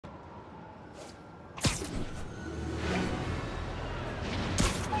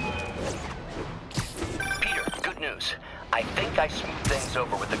news. I think I smoothed things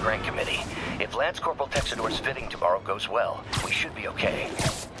over with the grant committee. If Lance Corporal Texidor's fitting tomorrow goes well, we should be okay.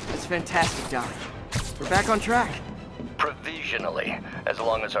 That's fantastic, Doc. We're back on track. Provisionally, as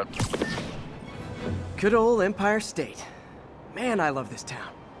long as our... Good old Empire State. Man, I love this town.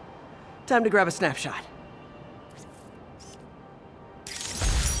 Time to grab a snapshot.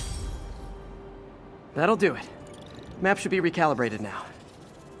 That'll do it. Map should be recalibrated now.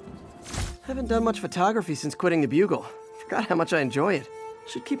 Haven't done much photography since quitting the Bugle. Forgot how much I enjoy it.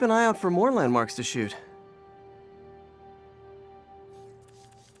 Should keep an eye out for more landmarks to shoot.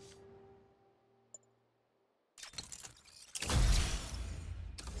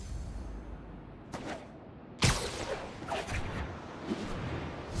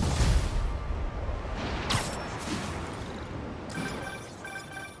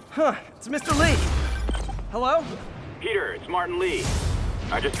 Huh, it's Mr. Lee. Hello? Peter, it's Martin Lee.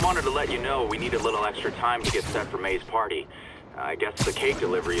 I just wanted to let you know we need a little extra time to get set for May's party. I guess the cake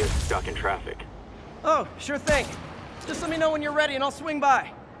delivery is stuck in traffic. Oh, sure thing. Just let me know when you're ready and I'll swing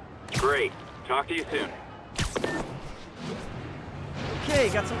by. Great. Talk to you soon. Okay,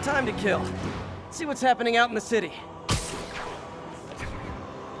 got some time to kill. Let's see what's happening out in the city.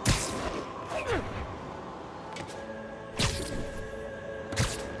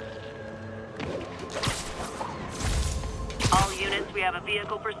 All units, we have a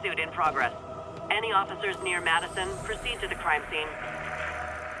vehicle pursuit in progress. Any officers near Madison, proceed to the crime scene.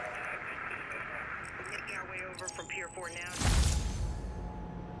 We're making our way over from Pier 4 now.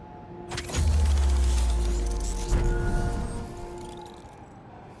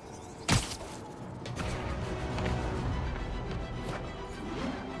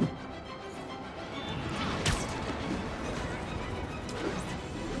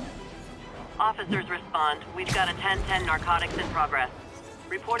 Officers respond. We've got a 10-10 narcotics in progress.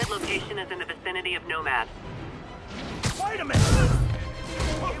 Reported location is in the vicinity of Nomad. Wait a minute!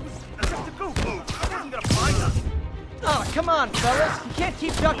 It was just a goof. I wasn't gonna find us. Oh, come on, fellas. You can't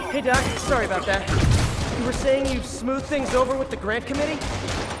keep ducking. Hey, Doc, sorry about that. You were saying you've smoothed things over with the grant committee?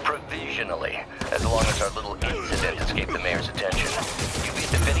 Provisionally, as long as our little incident escaped the mayor's attention. You be at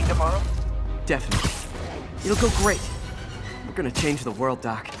the fitting tomorrow? Definitely. It'll go great. We're gonna change the world,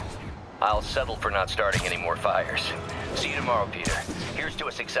 Doc. I'll settle for not starting any more fires. See you tomorrow, Peter. Here's to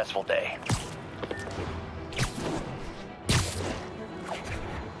a successful day.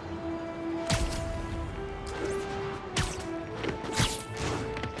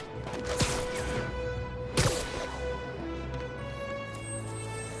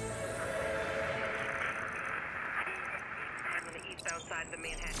 I'm on the eastbound side of the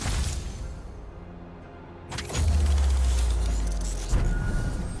Manhattan.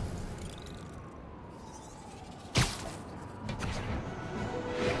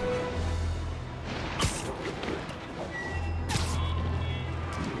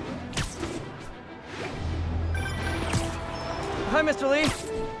 Hi, Mr. Lee.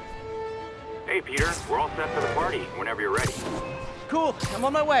 Hey, Peter. We're all set for the party whenever you're ready. Cool, I'm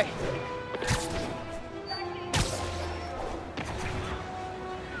on my way.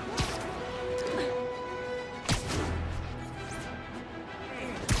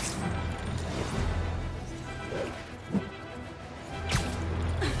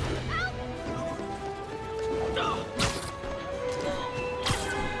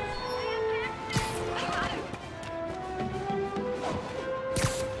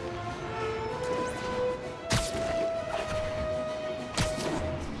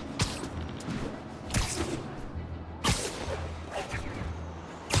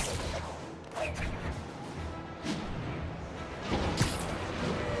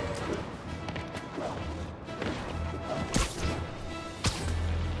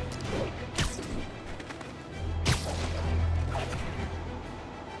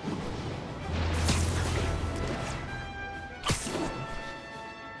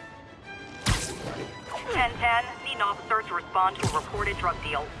 Need an officer to respond to a reported drug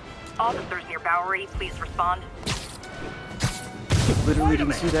deal. Officers near Bowery, please respond. Literally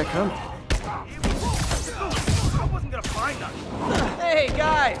didn't see that coming. I wasn't gonna find us. Hey,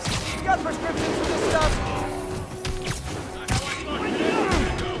 guys! You got prescriptions for this stuff?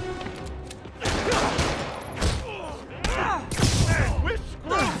 We're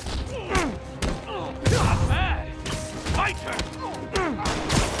screwed. My turn.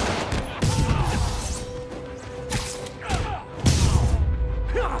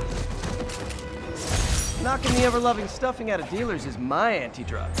 Knocking the ever-loving stuffing out of dealers is my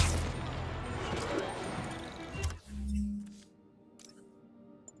anti-drug.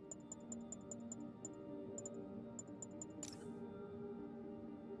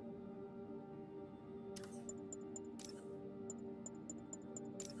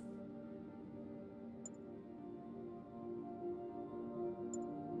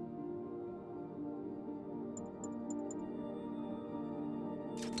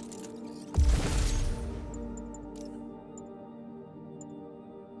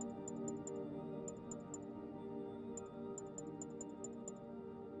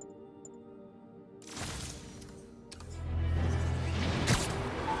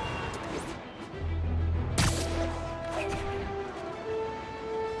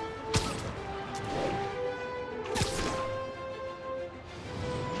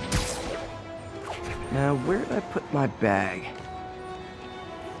 Now, where did I put my bag?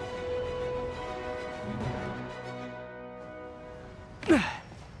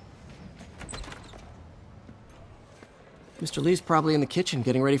 Mr. Lee's probably in the kitchen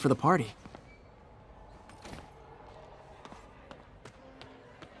getting ready for the party.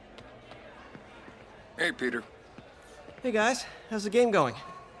 Hey, Peter. Hey guys, how's the game going?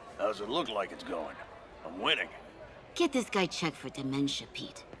 How's it look like it's going? I'm winning. Get this guy checked for dementia,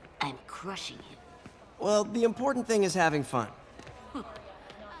 Pete. I'm crushing him. Well, the important thing is having fun.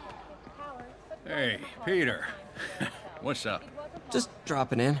 Hey, Peter. What's up? Just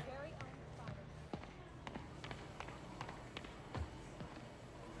dropping in.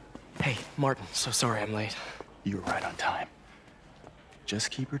 Hey, Martin, so sorry I'm late. You were right on time.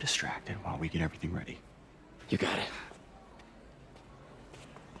 Just keep her distracted while we get everything ready. You got it.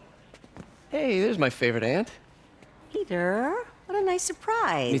 Hey, there's my favorite aunt. Peter, what a nice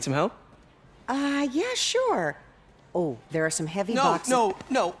surprise. Need some help? Yeah, sure. Oh, there are some heavy boxes.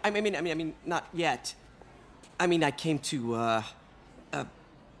 No. I mean, not yet. I mean, I came to, I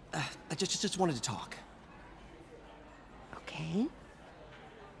just wanted to talk. Okay.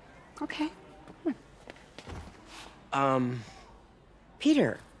 Okay.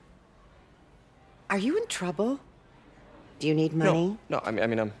 Peter, are you in trouble? Do you need money? No, I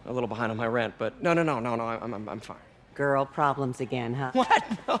mean, I'm a little behind on my rent, but no, I'm fine. Girl problems again, huh? What?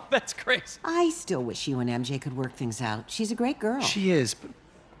 No, that's crazy. I still wish you and MJ could work things out. She's a great girl. She is, but...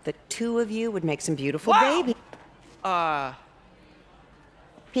 The two of you would make some beautiful Wow! baby.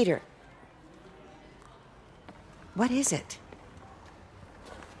 Peter, what is it?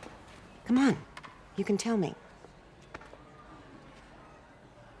 Come on, you can tell me.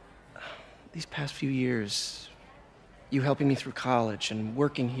 These past few years, you helping me through college and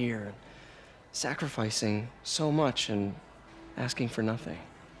working here, and sacrificing so much and asking for nothing.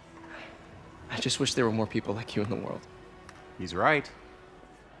 I just wish there were more people like you in the world. He's right.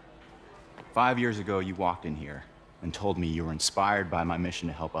 5 years ago, you walked in here and told me you were inspired by my mission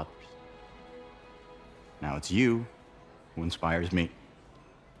to help others. Now it's you who inspires me.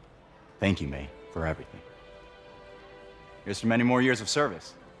 Thank you, May, for everything. Here's to many more years of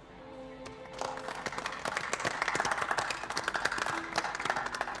service.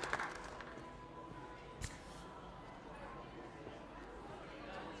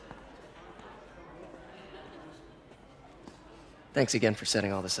 Thanks again for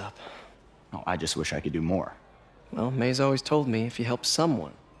setting all this up. Oh, I just wish I could do more. Well, May's always told me if you help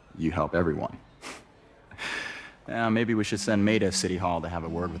someone... You help everyone. Maybe we should send May to City Hall to have a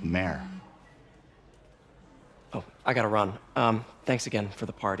word with the mayor. Oh, I gotta run. Thanks again for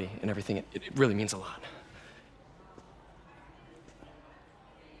the party and everything. It really means a lot.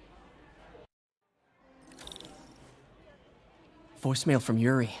 Voicemail from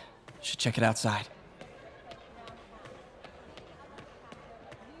Yuri. Should check it outside.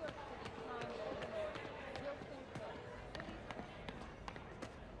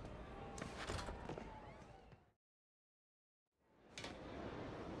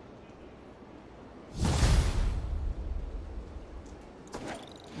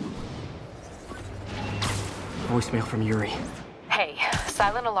 Voicemail from Yuri. Hey,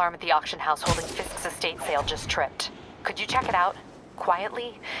 silent alarm at the auction house holding Fisk's estate sale just tripped. Could you check it out?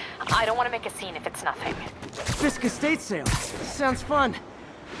 Quietly? I don't want to make a scene if it's nothing. Fisk estate sale. Sounds fun.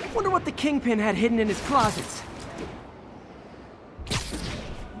 Wonder what the Kingpin had hidden in his closets.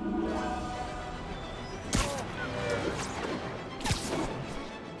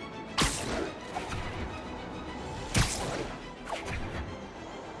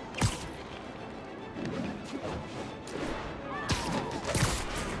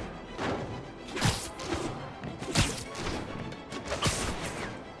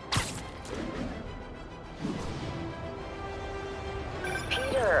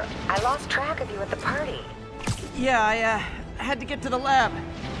 I lost track of you at the party. Yeah, I had to get to the lab.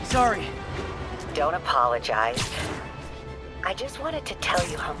 Sorry. Don't apologize. I just wanted to tell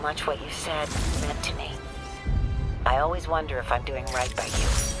you how much what you said meant to me. I always wonder if I'm doing right by you.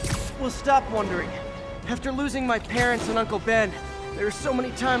 Well, stop wondering. After losing my parents and Uncle Ben, there are so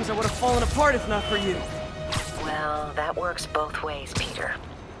many times I would have fallen apart if not for you. Well, that works both ways, Peter.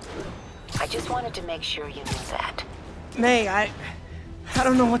 I just wanted to make sure you knew that. May, I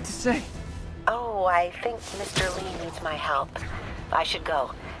don't know what to say. Oh, I think Mr. Lee needs my help. I should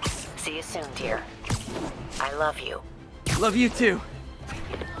go. See you soon, dear. I love you. Love you too. 2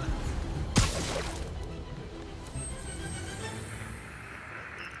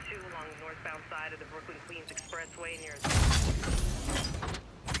 along the northbound side of the Brooklyn-Queens Expressway near...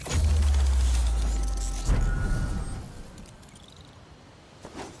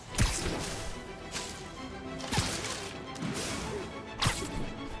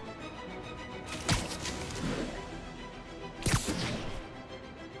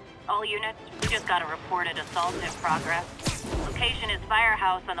 units. We just got a reported assault in progress. Location is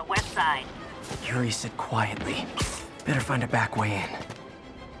Firehouse on the west side. Yuri said quietly. Better find a back way in.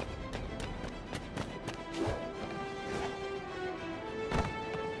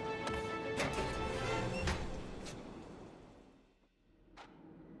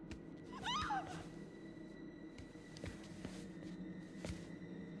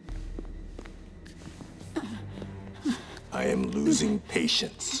 I am losing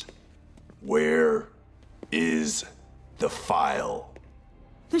patience. Where is the file?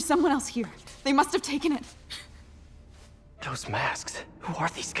 There's someone else here. They must have taken it. Those masks. Who are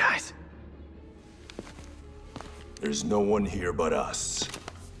these guys? There's no one here but us.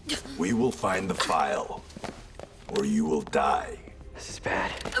 We will find the file, or you will die. This is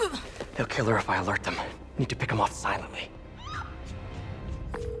bad. They'll kill her if I alert them. Need to pick them off silently.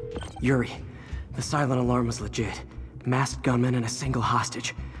 Yuri, the silent alarm was legit. Masked gunmen and a single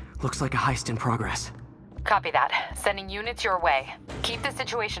hostage. Looks like a heist in progress. Copy that. Sending units your way. Keep the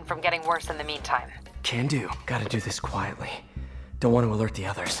situation from getting worse in the meantime. Can do. Gotta do this quietly. Don't want to alert the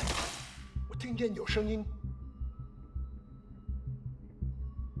others. 我听见有声音。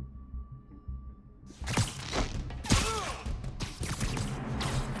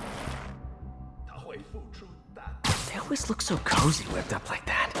他会付出代价。 They always look so cozy whipped up like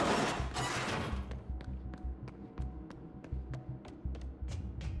that.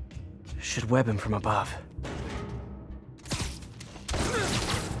 Should web him from above.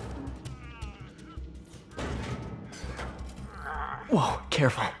 Whoa,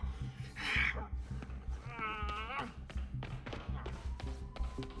 careful.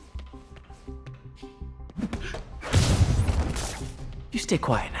 You stay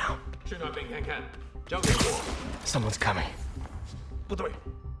quiet now. 去那边看看，交给我。 Someone's coming. 不对，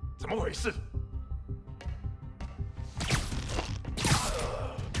怎么回事？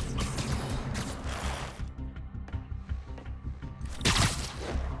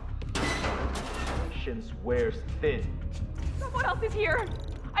 Patience wears thin. Someone else is here.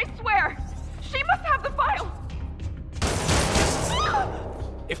 I swear. She must have the file.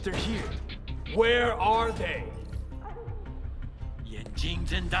 If they're here, where are they? 眼睛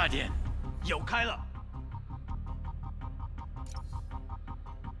睁大点，有开了。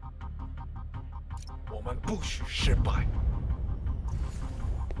我们不许失败。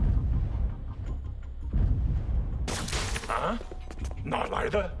啊？哪来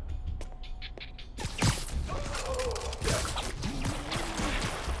的？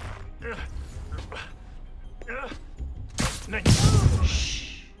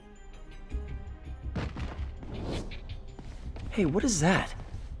 Shh. Hey, what is that?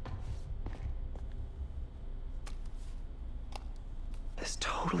 This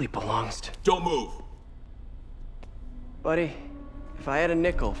totally belongs to... Don't move. Buddy, if I had a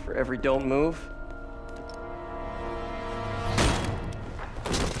nickel for every don't move...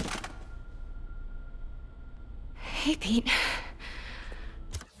 Hey, Pete.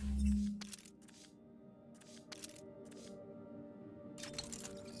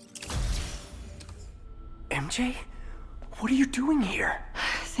 MJ? What are you doing here?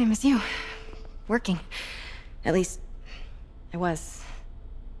 Same as you. Working. At least, I was.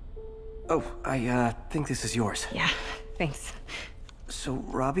 Oh, I think this is yours. Yeah, thanks. So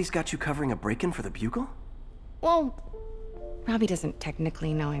Robbie's got you covering a break-in for the Bugle? Well, Robbie doesn't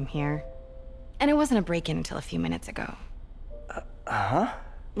technically know I'm here. And it wasn't a break-in until a few minutes ago. Uh-huh?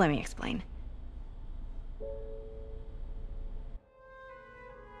 Let me explain.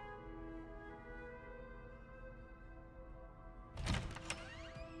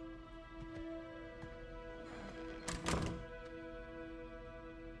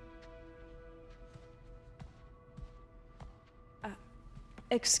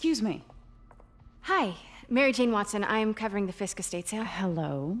 Excuse me. Hi, Mary Jane Watson. I'm covering the Fisk estate sale.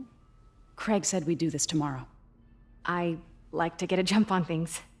 Hello. Craig said we'd do this tomorrow. I like to get a jump on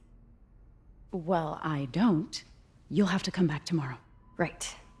things. Well, I don't. You'll have to come back tomorrow.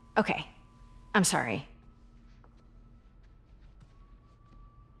 Right. Okay. I'm sorry.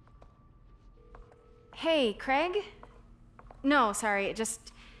 Hey, Craig? No, sorry. It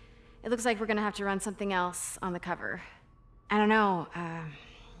looks like we're gonna have to run something else on the cover. I don't know,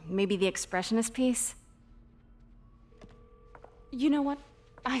 maybe the expressionist piece? You know what?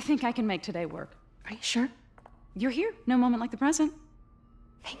 I think I can make today work. Are you sure? You're here. No moment like the present.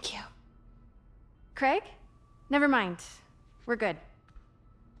 Thank you. Craig? Never mind. We're good.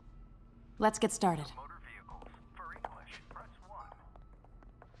 Let's get started.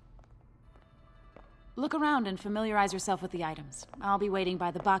 Look around and familiarize yourself with the items. I'll be waiting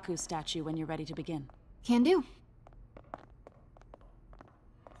by the Baku statue when you're ready to begin. Can do.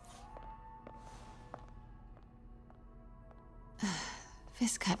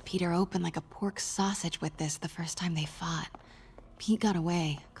 Fisk cut Peter open like a pork sausage with this the first time they fought. Pete got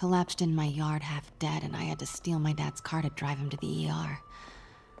away, collapsed in my yard half dead, and I had to steal my dad's car to drive him to the ER.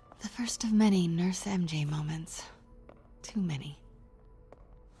 The first of many Nurse MJ moments. Too many.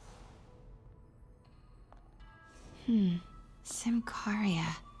 Symkaria.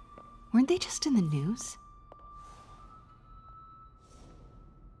 Weren't they just in the news?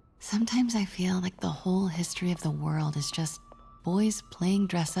 Sometimes I feel like the whole history of the world is just boys playing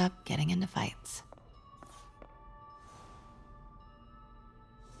dress up, getting into fights.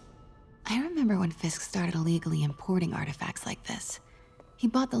 I remember when Fisk started illegally importing artifacts like this. He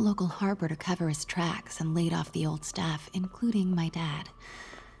bought the local harbor to cover his tracks and laid off the old staff, including my dad.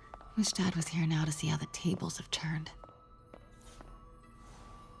 Wish Dad was here now to see how the tables have turned.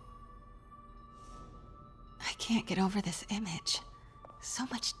 I can't get over this image. So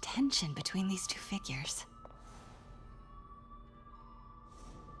much tension between these two figures.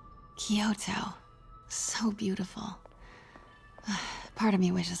 Kyoto. So beautiful. Part of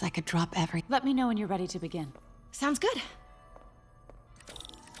me wishes I could drop every— Let me know when you're ready to begin. Sounds good.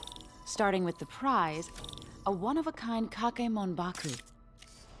 Starting with the prize, a one-of-a-kind Kakemonbaku.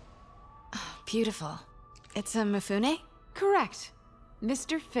 Oh, beautiful. It's a Mifune? Correct.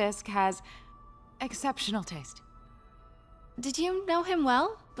 Mr. Fisk has exceptional taste. Did you know him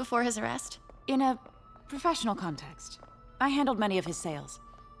well before his arrest? In a professional context. I handled many of his sales.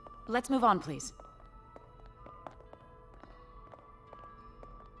 Let's move on, please.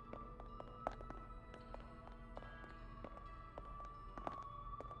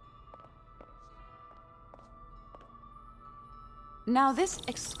 Now, this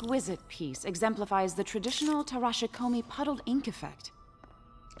exquisite piece exemplifies the traditional Tarashikomi puddled ink effect.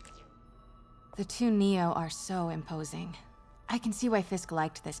 The two Neo are so imposing. I can see why Fisk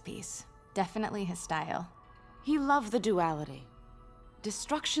liked this piece. Definitely his style. He loved the duality.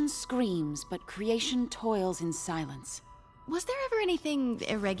 Destruction screams, but creation toils in silence. Was there ever anything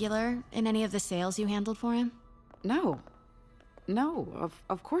irregular in any of the sales you handled for him? No. No,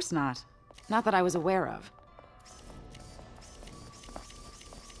 of course not. Not that I was aware of.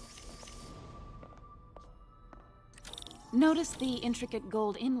 Notice the intricate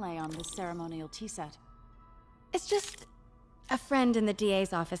gold inlay on this ceremonial tea set. It's just a friend in the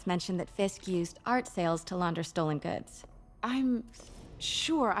DA's office mentioned that Fisk used art sales to launder stolen goods. I'm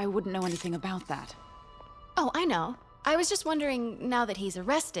sure I wouldn't know anything about that. Oh, I know. I was just wondering, now that he's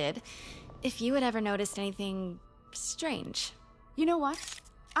arrested, if you had ever noticed anything strange. You know what?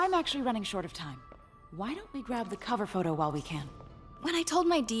 I'm actually running short of time. Why don't we grab the cover photo while we can? When I told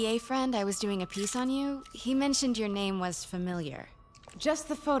my DA friend I was doing a piece on you, he mentioned your name was familiar. Just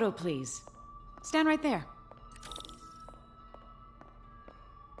the photo, please. Stand right there.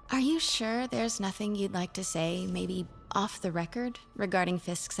 Are you sure there's nothing you'd like to say, maybe off the record, regarding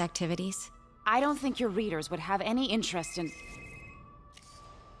Fisk's activities? I don't think your readers would have any interest in...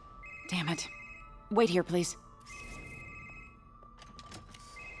 Damn it. Wait here, please.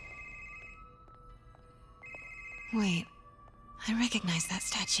 Wait. I recognize that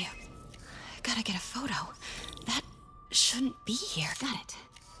statue. I gotta get a photo. That shouldn't be here. Got it.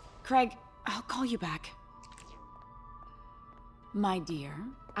 Craig, I'll call you back. My dear,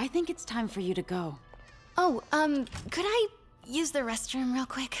 I think it's time for you to go. Oh, could I use the restroom real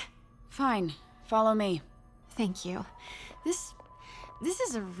quick? Fine. Follow me. Thank you. This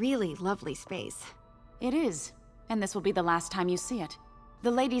is a really lovely space. It is. And this will be the last time you see it.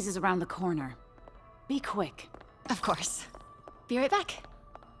 The ladies is around the corner. Be quick. Of course. Be right back.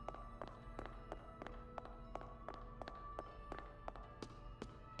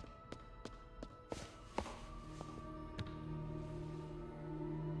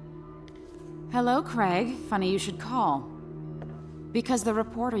 Hello, Craig. Funny you should call. Because the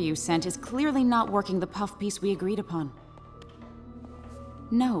reporter you sent is clearly not working the puff piece we agreed upon.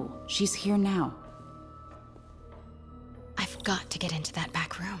 No, she's here now. I've got to get into that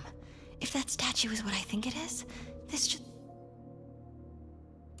back room. If that statue is what I think it is, this just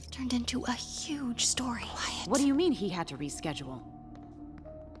turned into a huge story. Quiet. What do you mean he had to reschedule?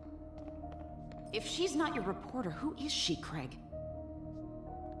 If she's not your reporter, who is she, Craig?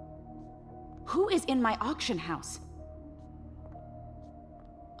 Who is in my auction house?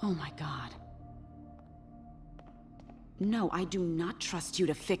 Oh my God. No, I do not trust you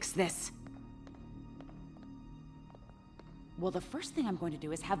to fix this. Well, the first thing I'm going to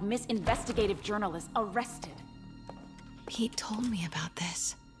do is have Miss Investigative Journalist arrested. Pete told me about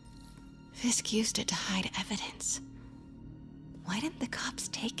this. Fisk used it to hide evidence. Why didn't the cops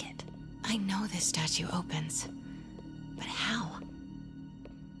take it? I know this statue opens, but how?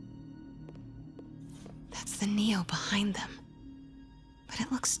 That's the Neo behind them. But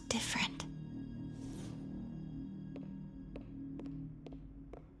it looks different.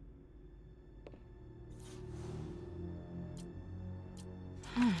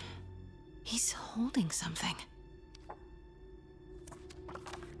 He's holding something.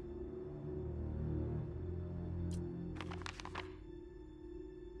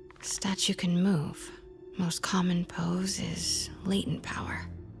 Statue can move. Most common pose is latent power.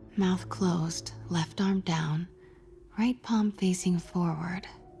 Mouth closed, left arm down, right palm facing forward.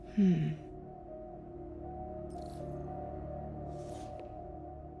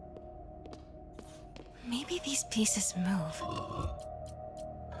 Maybe these pieces move.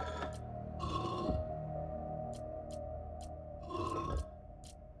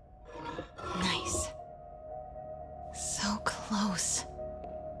 Nice. So close.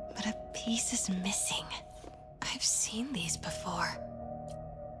 But a piece is missing. I've seen these before.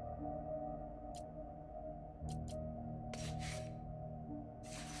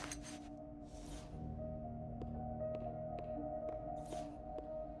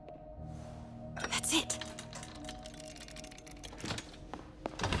 That's it.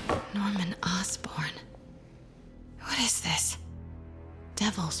 Norman Osborn. What is this?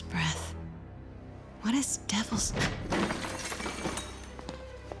 Devil's breath. What is devil's...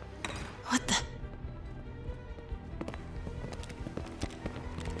 What the...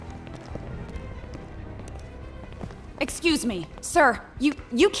 Excuse me, sir.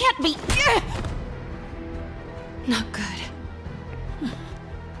 You can't be... Not good.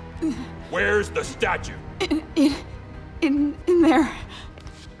 Where's the statue? In there.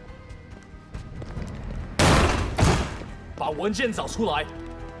 把文件找出来。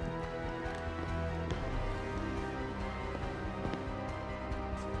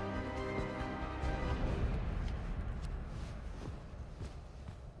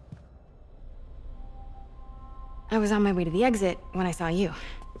 I was on my way to the exit when I saw you.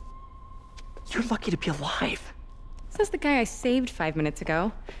 You're lucky to be alive. Says the guy I saved 5 minutes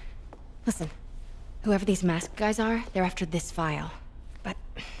ago. Listen, whoever these masked guys are, they're after this file. But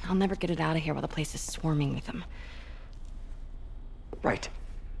I'll never get it out of here while the place is swarming with them. Right.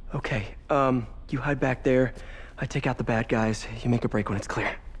 Okay, you hide back there. I take out the bad guys. You make a break when it's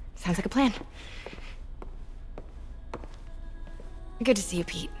clear. Sounds like a plan. Good to see you,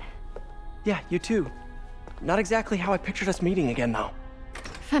 Pete. Yeah, you too. Not exactly how I pictured us meeting again, though.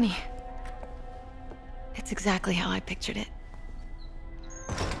 Funny. It's exactly how I pictured it.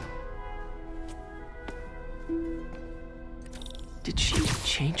 Did she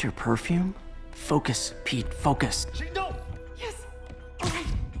change her perfume? Focus, Pete, focus. 行动！ Yes. All right.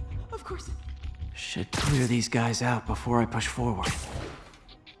 Of course. Should clear these guys out before I push forward.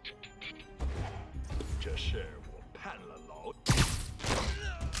 这事我判了牢。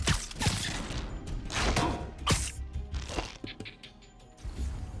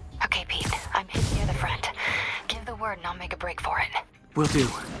 Okay, Pete. I'm hidden near the front. Give the word and I'll make a break for it. Will do.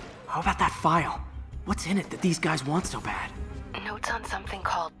 How about that file? What's in it that these guys want so bad? Notes on something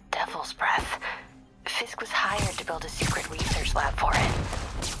called Devil's Breath. Fisk was hired to build a secret research lab for it.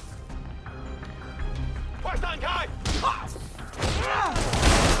 快散开！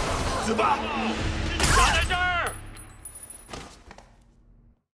死吧！站在这儿！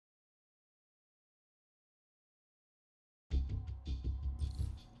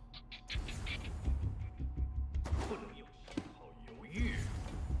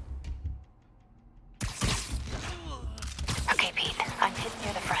 Okay, Pete. I'm hidden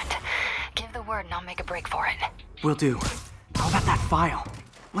near the front. Give the word and I'll make a break for it. Will do. How about that file?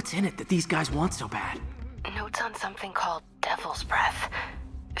 What's in it that these guys want so bad? Notes on something called Devil's Breath.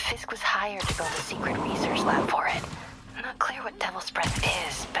 Fisk was hired to build a secret research lab for it. Not clear what Devil's Breath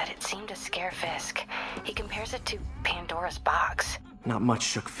is, but it seemed to scare Fisk. He compares it to Pandora's box. Not much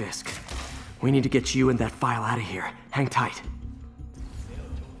shook Fisk. We need to get you and that file out of here. Hang tight.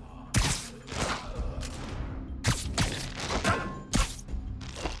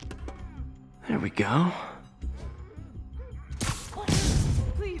 There we go.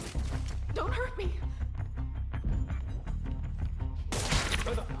 Please, don't hurt me.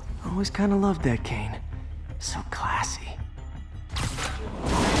 Always kind of loved that cane. So classy.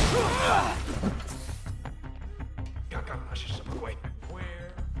 刚刚那是什么鬼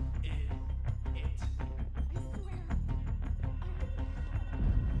 ？Where is it？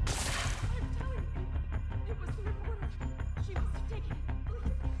 It was the reporter. She must have taken it.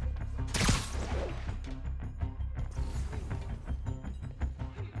 Please.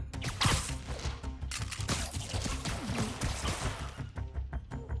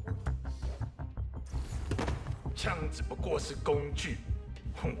 枪只不过是工具，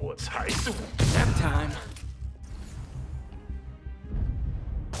我才是武器。 Nap time.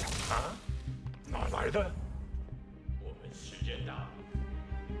 哪来的？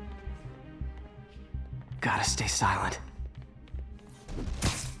 Gotta stay silent.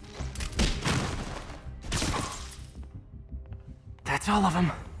 That's all of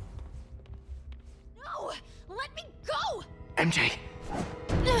them. No! Let me go! MJ.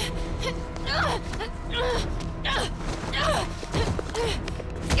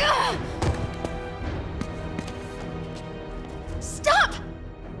 Stop!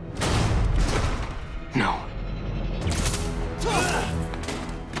 No.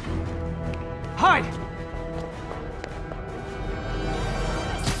 Hide!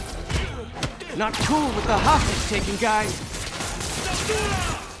 Not cool with the hostage taking, guys.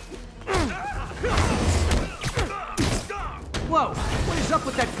 Whoa, what is up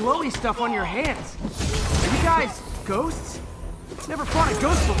with that glowy stuff on your hands? Are you guys ghosts? Never fought a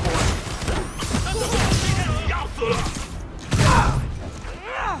ghost before.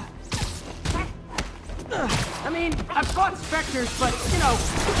 I mean, I've fought specters, but, you know,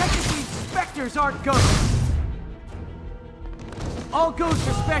 technically specters aren't ghosts. All ghosts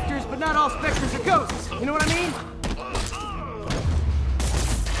are specters, but not all specters are ghosts. You know what I mean?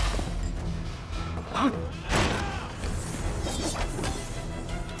 Huh?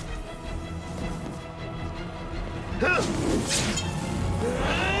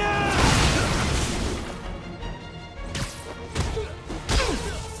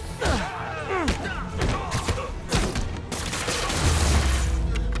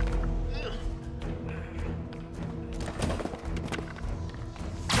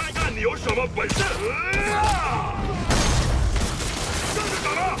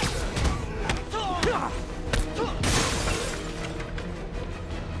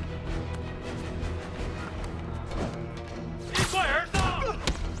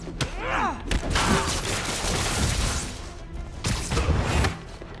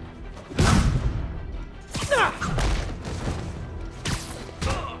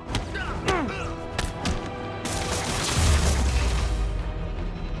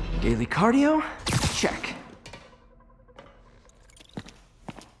 Daily cardio? Check.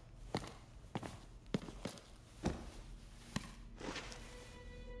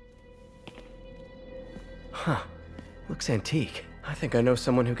 Huh. Looks antique. I think I know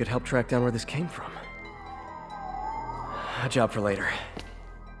someone who could help track down where this came from. A job for later.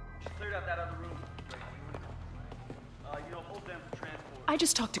 I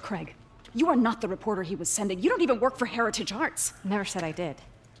just talked to Craig. You are not the reporter he was sending. You don't even work for Heritage Arts. Never said I did.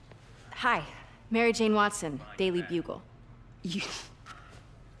 Hi, Mary Jane Watson, Daily Bugle. You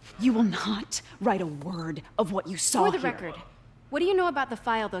will not write a word of what you saw For the here. record, what do you know about the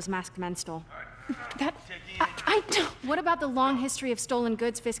file those masked men stole? I don't... What about the long history of stolen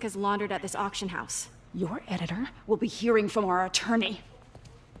goods Fisk has laundered at this auction house? Your editor will be hearing from our attorney.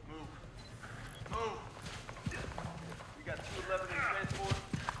 We got 211 in transport.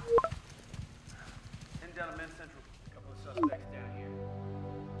 Heading down to Men's Central. A couple of suspects down here.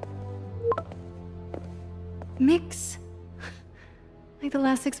 Mix? Like the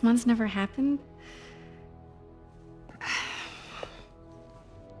last 6 months never happened?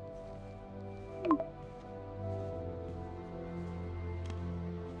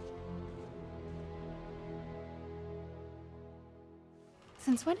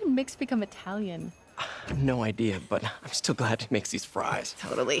 Since when did Mix become Italian? No idea, but I'm still glad he makes these fries.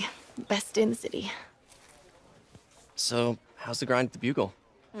 Totally. Best in the city. So, how's the grind at the Bugle?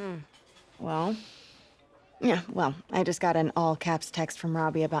 Well, I just got an all-caps text from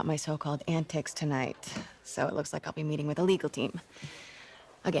Robbie about my so-called antics tonight. So it looks like I'll be meeting with a legal team.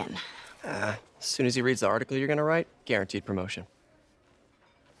 Again. As soon as he reads the article you're gonna write, guaranteed promotion.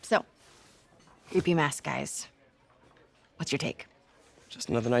 So, creepy mask guys. What's your take? Just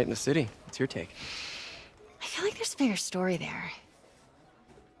another night in the city. What's your take? I feel like there's a bigger story there.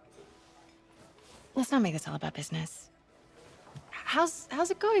 Let's not make this all about business. How's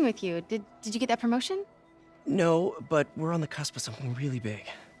it going with you? Did you get that promotion? No, but we're on the cusp of something really big.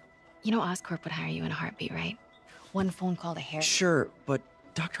 You know Oscorp would hire you in a heartbeat, right? One phone call to Harry. Sure, but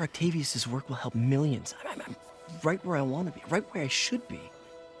Dr. Octavius's work will help millions. I'm right where I want to be, right where I should be.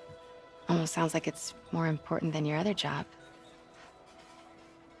 Almost sounds like it's more important than your other job.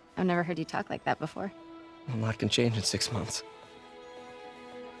 I've never heard you talk like that before. A lot can change in 6 months.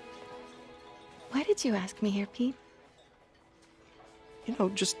 Why did you ask me here, Pete? You know,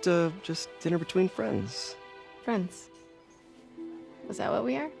 just dinner between friends. Friends. Was that what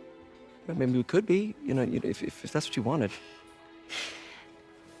we are? Well, maybe we could be, if that's what you wanted.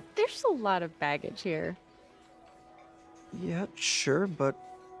 There's a lot of baggage here. Yeah, sure, but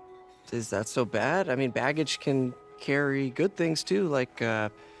is that so bad? I mean, baggage can carry good things too, like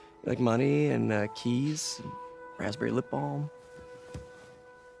Like money and keys, and raspberry lip balm.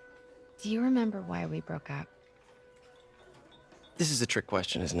 Do you remember why we broke up? This is a trick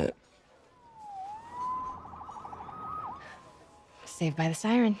question, isn't it? Saved by the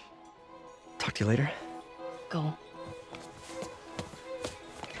siren. Talk to you later. Go.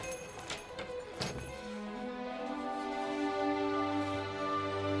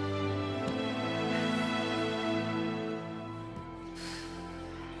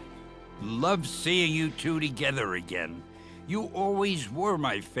 Love seeing you two together again. You always were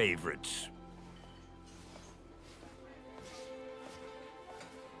my favorites.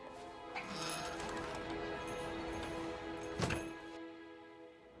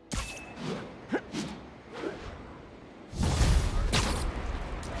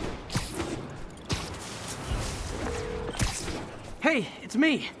 Hey, it's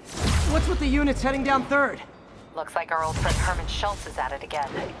me. What's with the units heading down 3rd? Looks like our old friend Herman Schultz is at it again.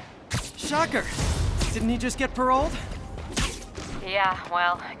 Shocker. Didn't he just get paroled? Yeah,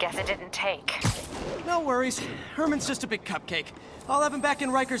 well, guess it didn't take. No worries. Herman's just a big cupcake. I'll have him back in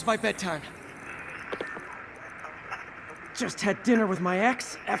Rikers by bedtime. Just had dinner with my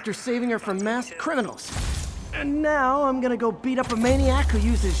ex after saving her from masked criminals. And now I'm gonna go beat up a maniac who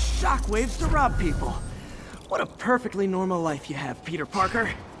uses shockwaves to rob people. What a perfectly normal life you have, Peter Parker.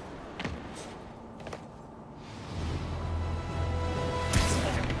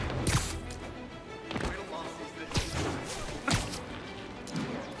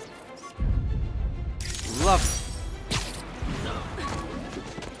 Love it.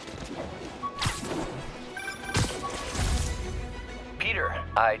 Peter,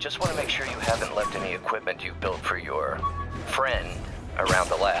 I just want to make sure you haven't left any equipment you built for your friend around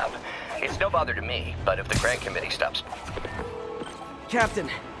the lab. It's no bother to me, but if the grant committee stops... Captain,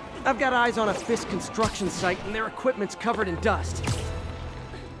 I've got eyes on a Fisk construction site and their equipment's covered in dust.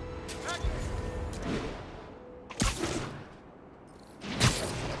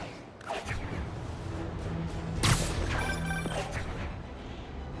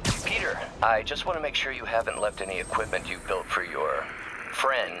 Peter, I just want to make sure you haven't left any equipment you built for your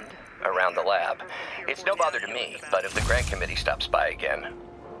friend around the lab. It's no bother to me, but if the grant committee stops by again...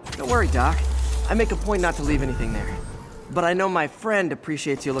 Don't worry, Doc. I make a point not to leave anything there. But I know my friend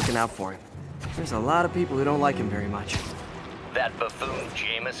appreciates you looking out for him. There's a lot of people who don't like him very much. That buffoon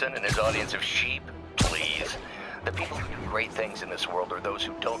Jameson and his audience of sheep? Please. The people who do great things in this world are those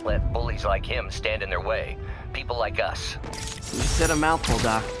who don't let bullies like him stand in their way. People like us. You said a mouthful,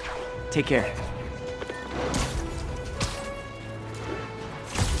 Doc. Take care.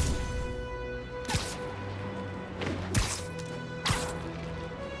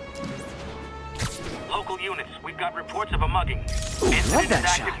 Local units, we've got reports of a mugging. Ooh, Incident love is that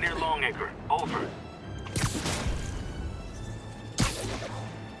active shot. near Longacre. Over.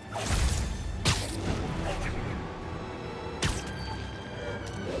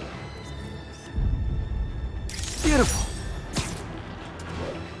 Beautiful.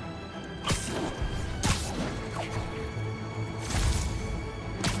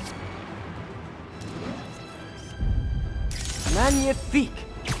 Magnifique.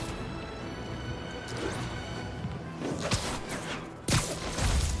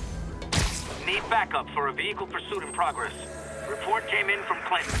 Need backup for a vehicle pursuit in progress. Report came in from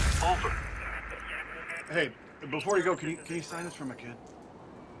Clinton. Over. Hey, before you go, can you sign this for my kid?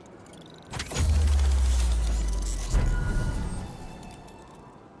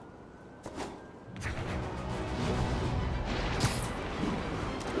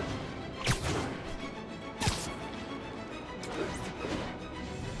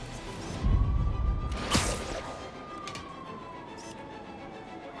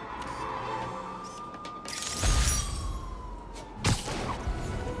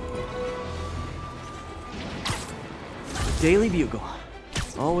 Daily Bugle.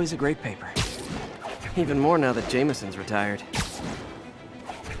 Always a great paper. Even more now that Jameson's retired.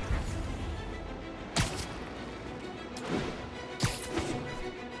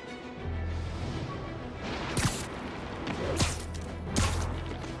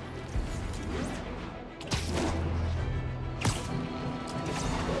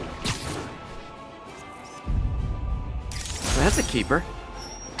 That's a keeper.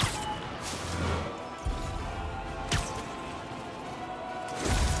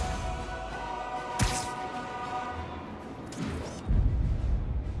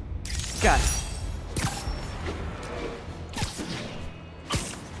 Got it.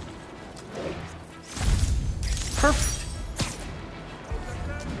 Perfect.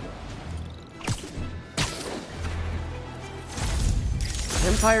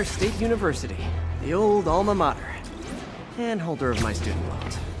 Empire State University, the old alma mater, and holder of my student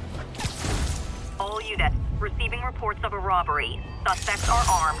loans. All units, receiving reports of a robbery. Suspects are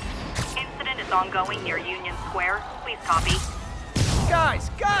armed. Incident is ongoing near Union Square. Please copy. Guys!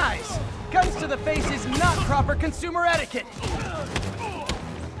 Guns to the face is not proper consumer etiquette!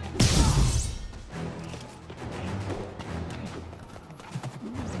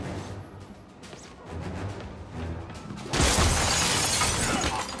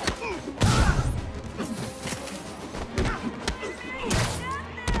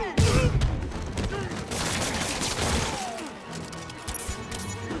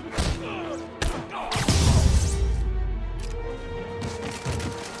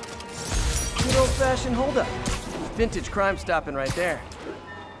 Old-fashioned holdup. Vintage crime stopping right there.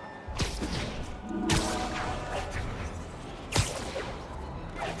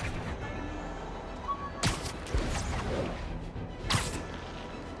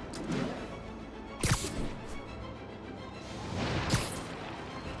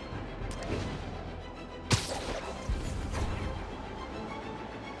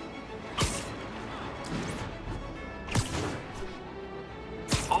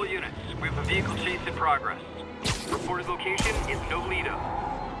 All units, we have a vehicle chase in progress. Reported location is Nolito.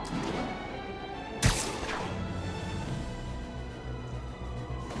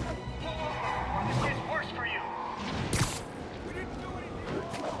 This gets worse for you. We didn't do anything.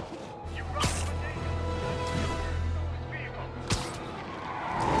 You robbed the this vehicle.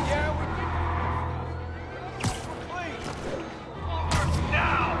 Yeah, we did. Please. Over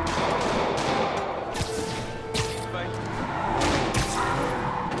now.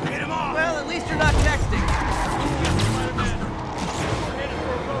 Hit him off! Well, at least you're not texting.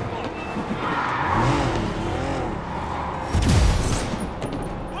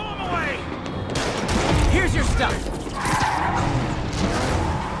 Pull him away! Here's your stuff.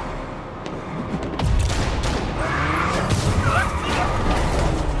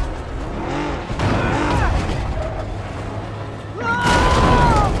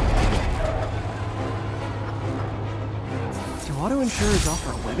 Do auto insurers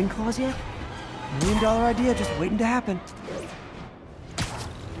offer a webbing clause yet? $1 million idea just waiting to happen.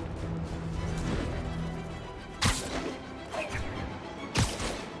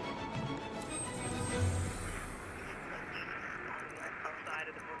 Outside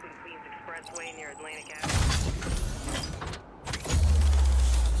of the Brooklyn-Queens Expressway near Atlantic Avenue.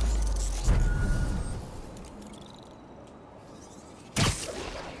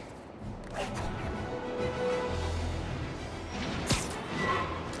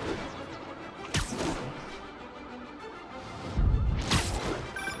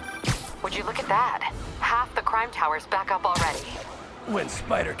 Would you look at that? Half the crime tower's back up already. When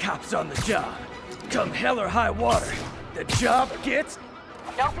Spider Cop's on the job, come hell or high water, the job gets...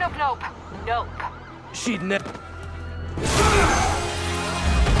 Nope. She'd never...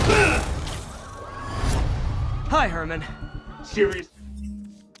 Hi, Herman. Serious?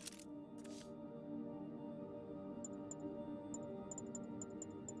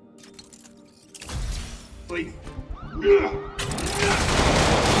 Please.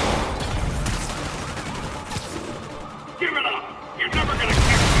 Give it up! You're never gonna catch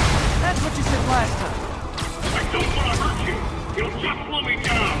me! That's what you said last time. I don't want to hurt you! You'll just slow me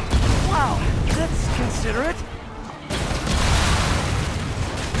down! Wow, that's considerate.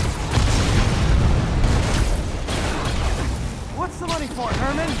 What's the money for,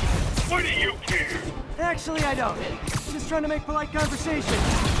 Herman? Why do you care? Actually, I don't. Just trying to make polite conversation.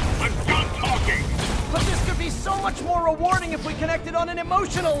 I'm done talking! But this could be so much more rewarding if we connected on an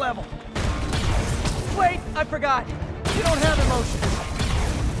emotional level. Wait, I forgot. You don't have emotions.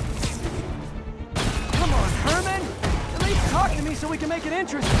 Come on, Herman. At least talk to me so we can make it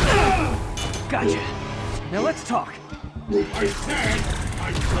interesting. Gotcha. Now let's talk. I said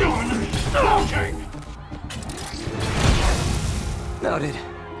I'm done talking! Noted.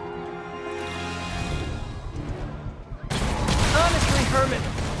 Honestly, Herman,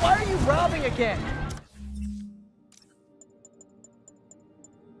 why are you robbing again?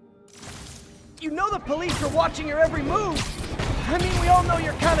 You know the police are watching your every move. I mean, we all know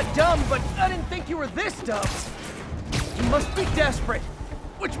you're kind of dumb, but I didn't think you were this dumb. You must be desperate,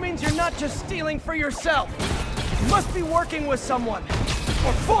 which means you're not just stealing for yourself. You must be working with someone,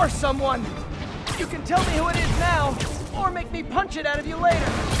 or for someone. You can tell me who it is now, or make me punch it out of you later.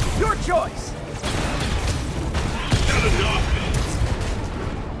 Your choice. Not enough!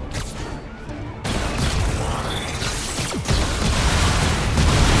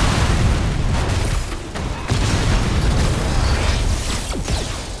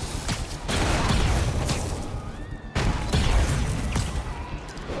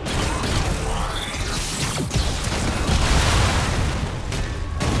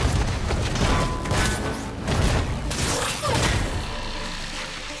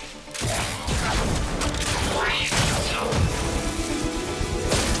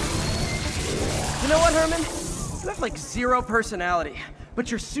 have like zero personality,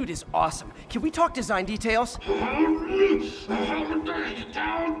 but your suit is awesome. Can we talk design details?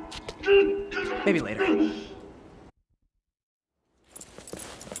 Maybe later.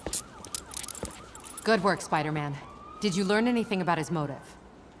 Good work, Spider-Man. Did you learn anything about his motive?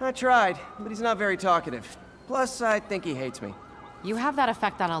 I tried, but he's not very talkative. Plus, I think he hates me. You have that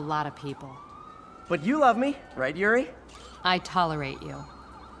effect on a lot of people. But you love me, right, Yuri? I tolerate you.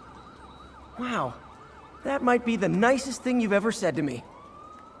 Wow. That might be the nicest thing you've ever said to me.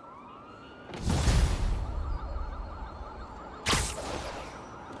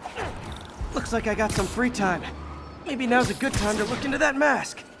 Looks like I got some free time. Maybe now's a good time to look into that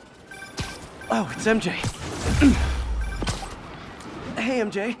mask. Oh, it's MJ. Hey,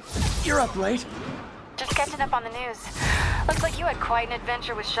 MJ. You're up late. Just catching up on the news. Looks like you had quite an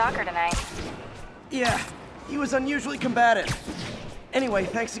adventure with Shocker tonight. Yeah, he was unusually combative. Anyway,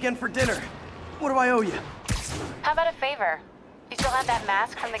 thanks again for dinner. What do I owe you? How about a favor? You still have that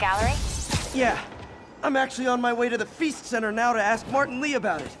mask from the gallery? Yeah. I'm actually on my way to the Feast Center now to ask Martin Lee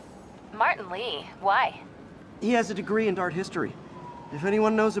about it. Martin Lee? Why? He has a degree in art history. If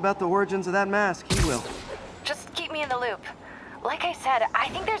anyone knows about the origins of that mask, he will. Just keep me in the loop. Like I said, I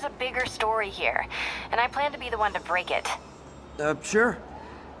think there's a bigger story here, and I plan to be the one to break it. Sure.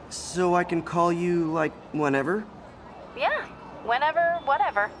 So I can call you, like, whenever? Yeah, whenever,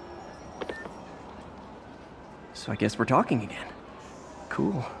 whatever. So I guess we're talking again.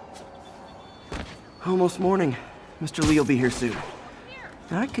 Cool. Almost morning. Mr. Lee will be here soon.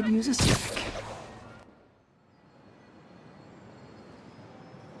 I could use a sec.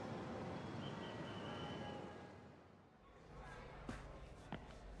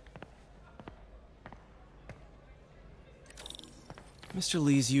 Mr.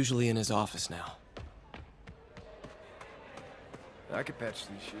 Lee's usually in his office now. I could patch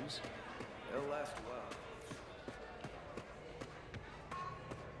these shoes. They'll last a while.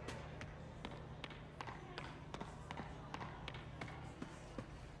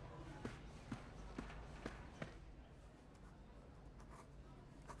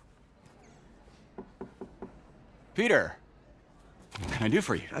 Peter, what can I do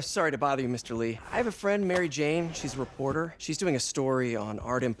for you? I'm sorry to bother you, Mr. Lee. I have a friend, Mary Jane. She's a reporter. She's doing a story on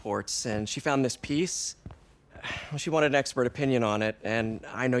art imports, and she found this piece. Well, she wanted an expert opinion on it, and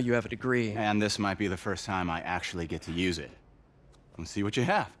I know you have a degree. And this might be the first time I actually get to use it. Let's see what you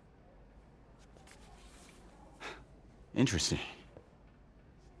have. Interesting.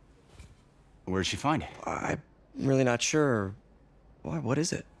 Where'd she find it? I'm really not sure. Why, what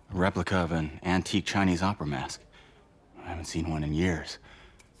is it? A replica of an antique Chinese opera mask. I haven't seen one in years.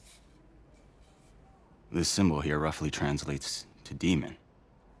 This symbol here roughly translates to demon.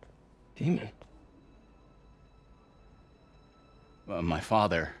 Demon? My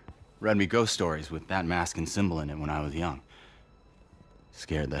father read me ghost stories with that mask and symbol in it when I was young.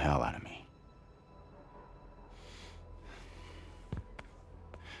 Scared the hell out of me.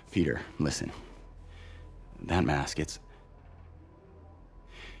 Peter, listen. That mask, it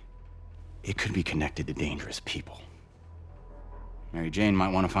could be connected to dangerous people. Mary Jane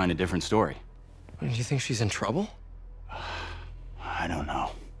might want to find a different story. Do you think she's in trouble? I don't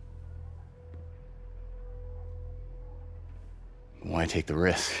know. Why take the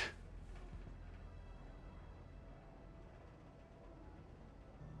risk?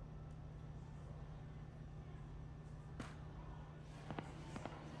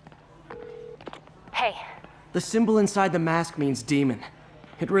 Hey. The symbol inside the mask means demon.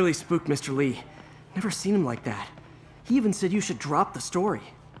 It really spooked Mr. Lee. Never seen him like that. He even said you should drop the story.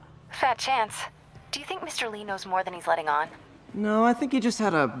 Fat chance. Do you think Mr. Lee knows more than he's letting on? No, I think he just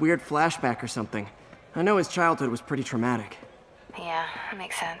had a weird flashback or something. I know his childhood was pretty traumatic. Yeah,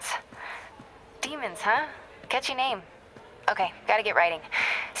 makes sense. Demons, huh? Catchy name. Okay, gotta get writing.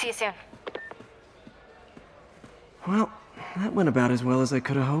 See you soon. Well, that went about as well as I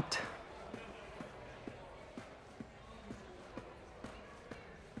could have hoped.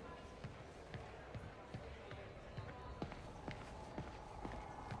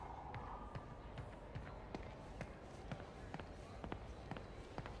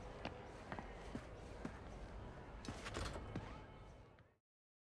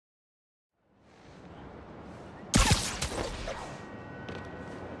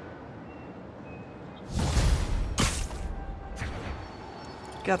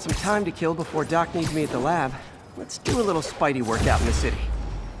 Got some time to kill before Doc needs me at the lab. Let's do a little Spidey workout in the city.